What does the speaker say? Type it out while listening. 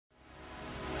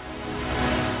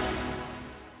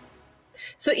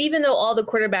So even though all the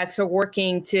quarterbacks are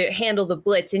working to handle the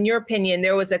blitz, in your opinion,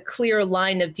 there was a clear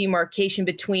line of demarcation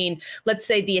between, let's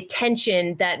say, the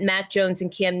attention that Mac Jones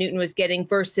and Cam Newton was getting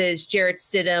versus Jarrett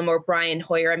Stidham or Brian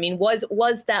Hoyer? I mean, was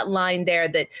that line there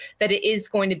that it is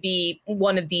going to be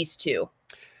one of these two?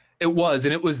 It was,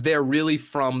 and it was there really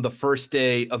from the first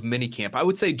day of minicamp. I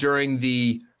would say during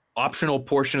the optional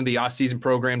portion of the offseason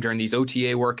program, during these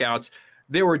OTA workouts,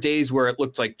 there were days where it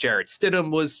looked like Jarrett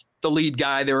Stidham was the lead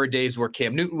guy. There were days where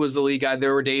Cam Newton was the lead guy.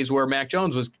 There were days where Mac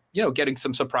Jones was, getting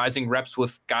some surprising reps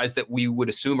with guys that we would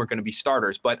assume are going to be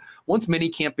starters. But once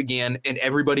minicamp began and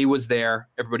everybody was there,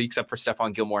 everybody except for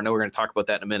Stephon Gilmore, I know we're going to talk about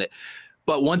that in a minute.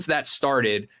 But once that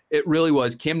started, it really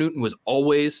was Cam Newton was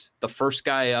always the first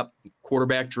guy up,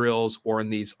 quarterback drills or in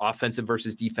these offensive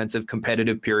versus defensive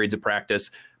competitive periods of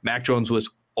practice. Mac Jones was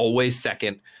always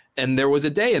second. And there was a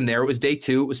day in there, it was day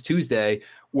 2, it was Tuesday,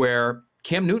 where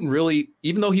Cam Newton really,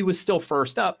 even though he was still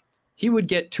first up, he would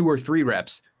get 2 or 3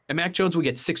 reps, and Mac Jones would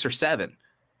get 6 or 7.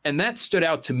 And that stood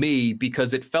out to me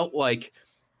because it felt like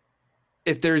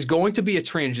if there's going to be a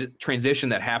transition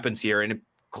that happens here, and it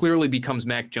clearly becomes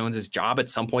Mac Jones's job at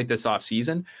some point this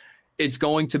offseason, it's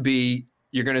going to be,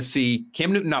 you're going to see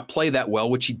Cam Newton not play that well,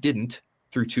 which he didn't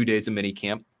through 2 days of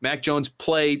minicamp. Mac Jones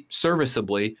play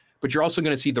serviceably, but you're also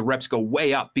going to see the reps go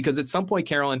way up because at some point,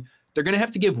 Carolyn, they're going to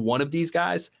have to give one of these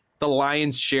guys the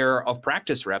lion's share of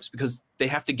practice reps because they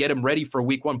have to get him ready for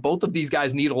week 1. Both of these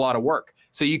guys need a lot of work.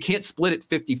 So you can't split it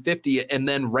 50-50 and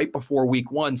then right before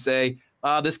week 1 say,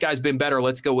 this guy's been better,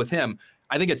 let's go with him.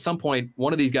 I think at some point,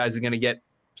 one of these guys is going to get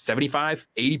 75,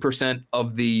 80%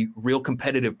 of the real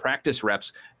competitive practice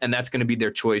reps, and that's going to be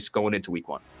their choice going into week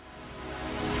 1.